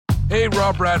Hey,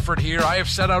 Rob Radford here. I have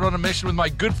set out on a mission with my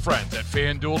good friends at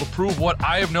FanDuel to prove what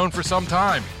I have known for some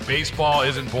time. Baseball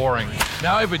isn't boring.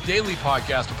 Now I have a daily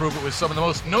podcast to prove it with some of the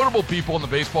most notable people in the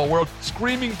baseball world,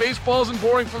 screaming baseball isn't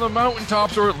boring from the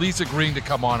mountaintops, or at least agreeing to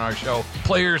come on our show.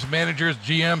 Players, managers,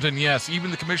 GMs, and yes, even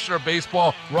the commissioner of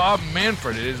baseball, Rob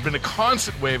Manfred. It has been a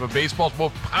constant wave of baseball's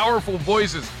most powerful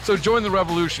voices. So join the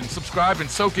revolution. Subscribe and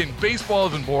soak in Baseball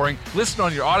Isn't Boring. Listen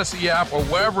on your Odyssey app or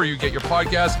wherever you get your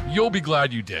podcast. You'll be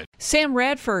glad you did. Sam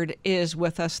Radford is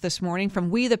with us this morning from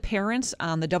We the Parents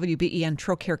on the WBEN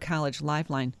Trocaire College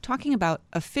Live Line, talking about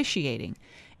officiating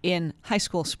in high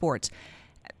school sports.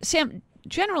 Sam,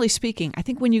 generally speaking, I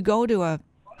think when you go to a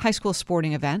high school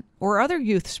sporting event or other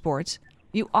youth sports,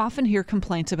 you often hear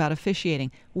complaints about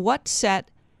officiating. What set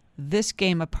this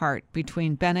game apart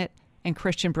between Bennet and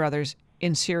Christian Brothers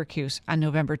in Syracuse on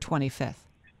November 25th?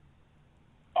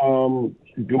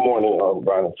 Good morning,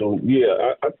 Brian. So,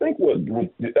 I think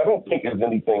I don't think there's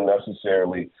anything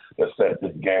necessarily that set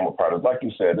this game apart. Like you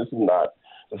said, this is not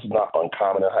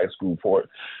uncommon in high school sport,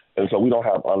 and so we don't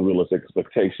have unrealistic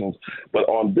expectations. But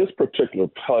on this particular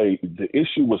play, the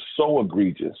issue was so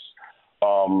egregious,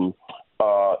 and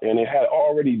it had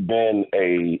already been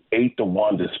a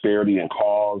 8-to-1 disparity in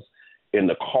calls, and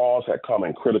the calls had come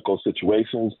in critical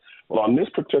situations. But on this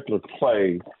particular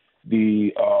play,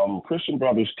 the Christian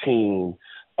Brothers team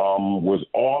was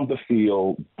on the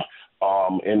field,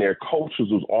 and their coaches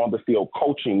was on the field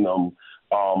coaching them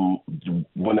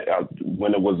when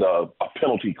it was a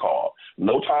penalty call.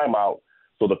 No timeout,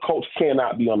 so the coach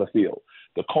cannot be on the field.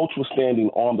 The coach was standing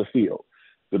on the field.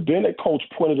 The Bennet coach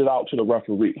pointed it out to the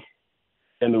referee,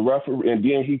 and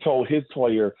then he told his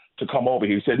player to come over.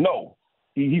 He said, no.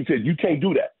 He said, you can't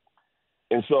do that.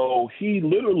 And so he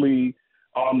literally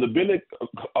 – the Bennet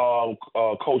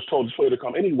coach told his player to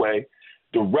come anyway.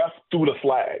 The ref threw the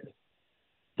flag.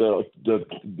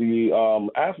 The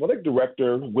athletic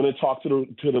director went and talked to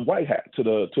the white hat, to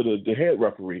the head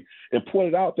referee, and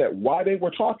pointed out that while they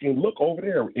were talking, look over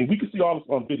there, and we can see all this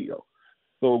on video.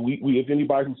 So we if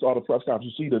anybody who saw the press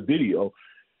conference, you see the video.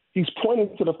 He's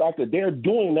pointing to the fact that they're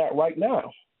doing that right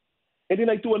now, and then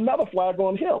they threw another flag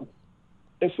on him.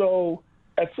 And so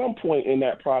at some point in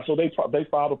that process, they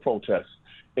filed a protest.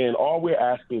 And all we're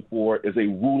asking for is a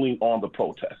ruling on the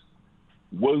protest.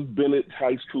 Was Bennet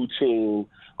High School team,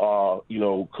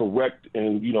 correct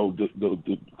and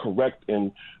the correct in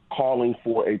calling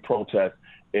for a protest?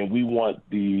 And we want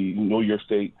the New York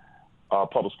State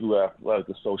Public School Athletic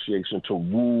Association to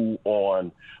rule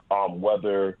on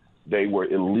whether they were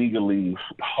illegally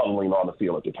huddling on the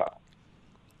field at the time.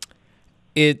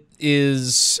 It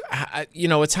is, a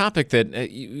topic that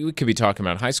we could be talking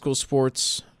about high school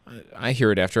sports. I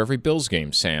hear it after every Bills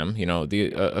game, Sam.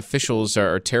 The officials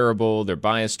are terrible. They're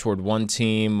biased toward one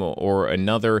team or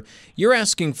another. You're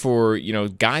asking for,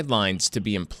 guidelines to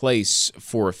be in place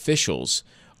for officials.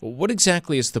 What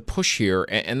exactly is the push here?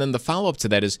 And then the follow-up to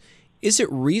that is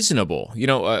it reasonable?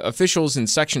 Officials in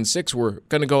Section 6 were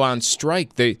going to go on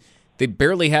strike. They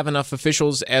barely have enough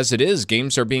officials as it is.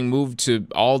 Games are being moved to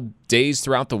all days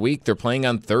throughout the week. They're playing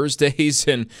on Thursdays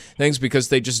and things because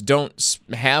they just don't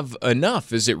have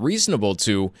enough. Is it reasonable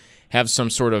to have some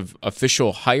sort of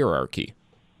official hierarchy?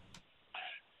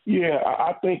 Yeah,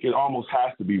 I think it almost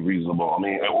has to be reasonable. I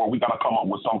mean, or we got to come up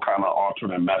with some kind of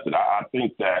alternate method. I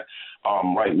think that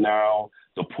right now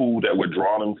the pool that we're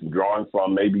drawing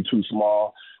from may be too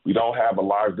small. We don't have a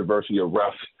large diversity of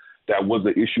refs. That was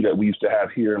the issue that we used to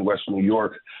have here in Western New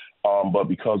York. But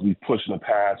because we pushed in the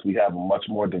past, we have a much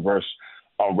more diverse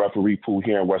referee pool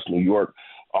here in Western New York.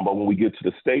 But when we get to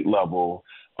the state level,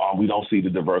 we don't see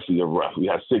the diversity of refs. We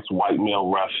have 6 white male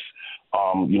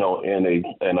refs,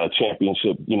 in a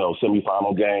championship,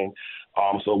 semifinal game.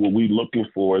 So what we're looking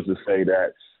for is to say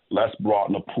that let's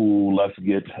broaden the pool, let's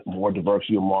get more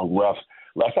diversity among refs.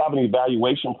 Let's have an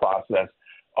evaluation process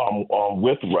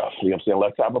with refs. You know what I'm saying?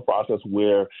 Let's have a process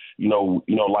where,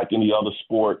 like any other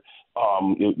sport,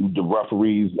 the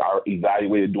referees are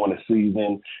evaluated during the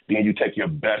season. Then you take your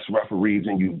best referees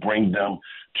and you bring them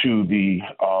to the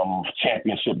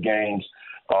championship games.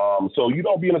 So you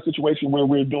don't be in a situation where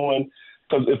we're doing,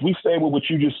 because if we stay with what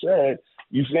you just said,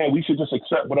 you're saying we should just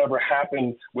accept whatever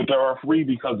happened with the referee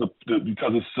because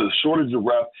it's a shortage of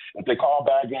refs. If they call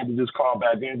bad games, they just call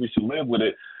bad games. We should live with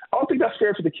it. I don't think that's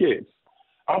fair to the kids.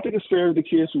 I don't think it's fair to the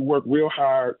kids who work real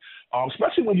hard,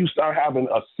 especially when you start having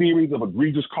a series of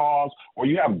egregious calls or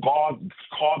you have calls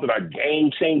that are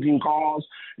game-changing calls,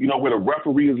 where the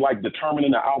referee is like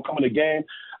determining the outcome of the game.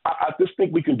 I just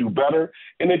think we can do better.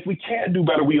 And if we can't do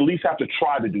better, we at least have to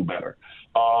try to do better.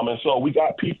 And so we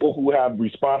got people who have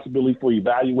responsibility for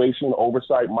evaluation,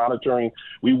 oversight, monitoring.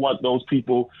 We want those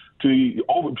people to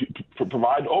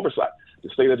provide the oversight. The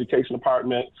State Education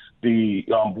Department, the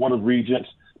Board of Regents,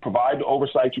 provide the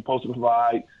oversight you're supposed to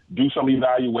provide, do some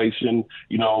evaluation.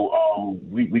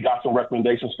 We got some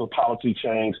recommendations for policy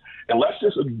change. And let's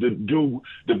just do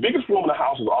the biggest room in the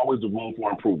house is always the room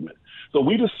for improvement. So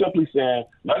we just simply saying,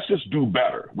 let's just do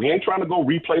better. We ain't trying to go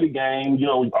replay the game.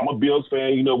 I'm a Bills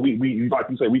fan. We like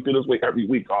you say, we feel this way every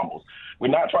week almost. We're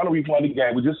not trying to replay the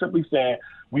game. We're just simply saying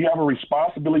we have a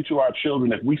responsibility to our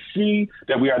children. If we see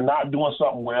that we are not doing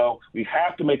something well, we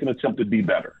have to make an attempt to be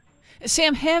better.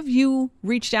 Sam, have you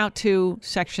reached out to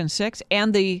Section 6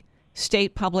 and the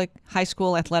State Public High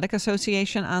School Athletic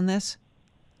Association on this?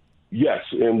 Yes,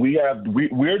 and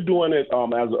we're doing it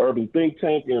as an urban think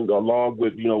tank, and along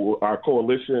with our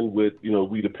coalition with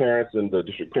We the Parents and the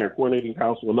District Parent Coordinating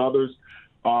Council and others.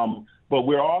 But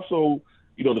we're also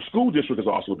the school district is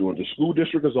also doing it. The school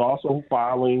district is also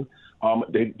filing.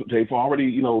 They've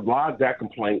already lodged that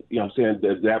complaint.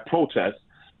 That protest.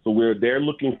 So they're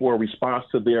looking for a response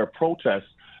to their protest.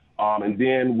 And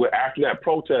then after that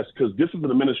protest, because this is an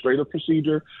administrative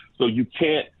procedure, so you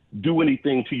can't do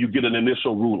anything till you get an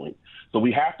initial ruling. So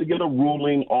we have to get a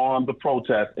ruling on the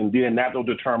protest, and then that will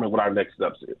determine what our next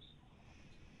steps is.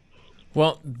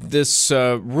 Well, this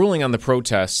ruling on the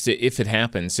protest, if it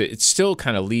happens, it still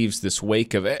kind of leaves this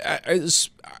wake of,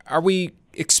 are we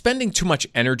expending too much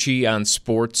energy on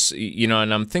sports?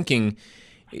 And I'm thinking,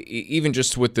 even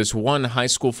just with this one high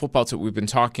school football that we've been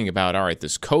talking about, all right,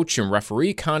 this coach and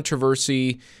referee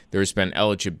controversy, there's been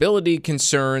eligibility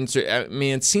concerns. I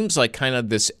mean, it seems like kind of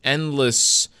this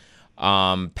endless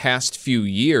past few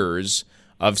years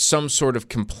of some sort of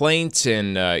complaint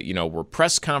and, were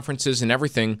press conferences and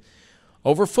everything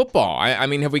over football. I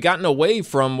mean, have we gotten away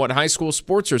from what high school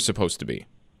sports are supposed to be?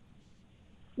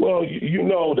 Well,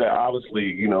 that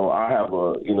obviously, I have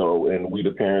and We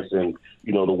the Parents and,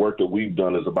 the work that we've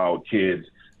done is about kids'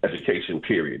 education,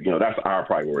 period. That's our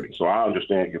priority. So I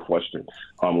understand your question.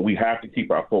 We have to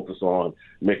keep our focus on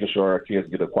making sure our kids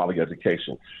get a quality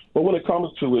education. But when it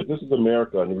comes to it, this is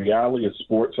America, and the reality is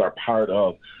sports are part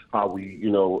of how we,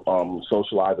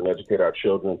 socialize and educate our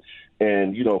children.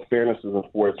 And, fairness in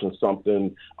sports is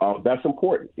something that's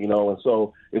important, and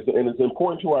so it's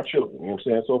important to our children. You know what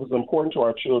I'm saying? So if it's important to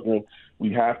our children,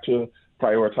 we have to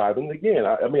prioritize. And again,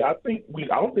 I don't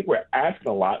think we're asking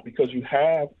a lot, because you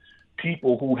have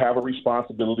people who have a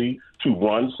responsibility to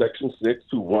run Section 6,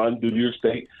 to run the New York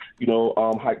State,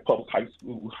 Public High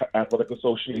School Athletic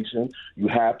Association. You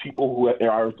have people who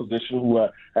are in a position who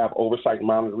have oversight and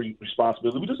monitoring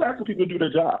responsibility. We're just asking people to do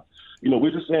their job.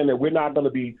 We're just saying that we're not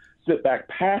going to sit back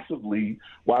passively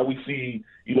while we see,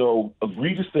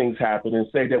 egregious things happen and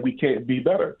say that we can't be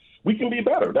better. We can be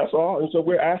better. That's all. And so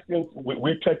we're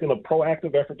taking a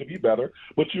proactive effort to be better.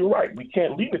 But you're right. We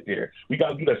can't leave it there. We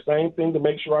got to do the same thing to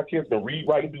make sure our kids can read,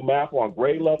 write, and do math on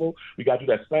grade level. We got to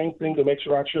do that same thing to make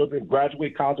sure our children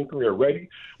graduate college and career ready.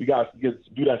 We got to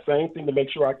do that same thing to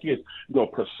make sure our kids,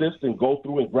 persist and go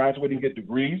through and graduate and get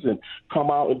degrees and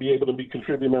come out and be able to be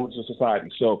contributing members of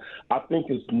society. So I think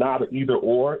it's not an either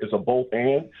or. It's a both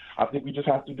and. I think we just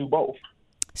have to do both.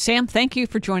 Sam, thank you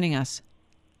for joining us.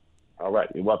 All right.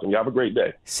 You're welcome. You have a great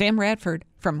day. Sam Radford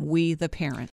from We the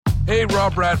Parent. Hey,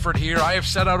 Rob Radford here. I have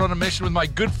set out on a mission with my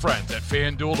good friends at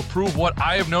FanDuel to prove what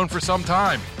I have known for some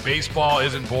time. Baseball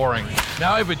isn't boring.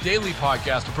 Now I have a daily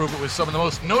podcast to prove it with some of the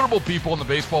most notable people in the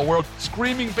baseball world,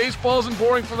 screaming baseball isn't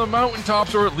boring from the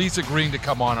mountaintops, or at least agreeing to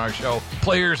come on our show.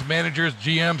 Players, managers,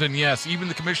 GMs, and yes, even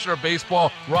the commissioner of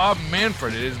baseball, Rob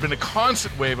Manfred. It has been a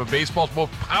constant wave of baseball's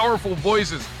most powerful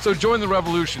voices. So join the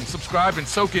revolution. Subscribe and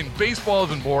soak in Baseball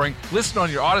Isn't Boring. Listen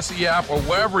on your Odyssey app or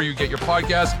wherever you get your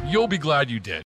podcasts. You'll be glad you did.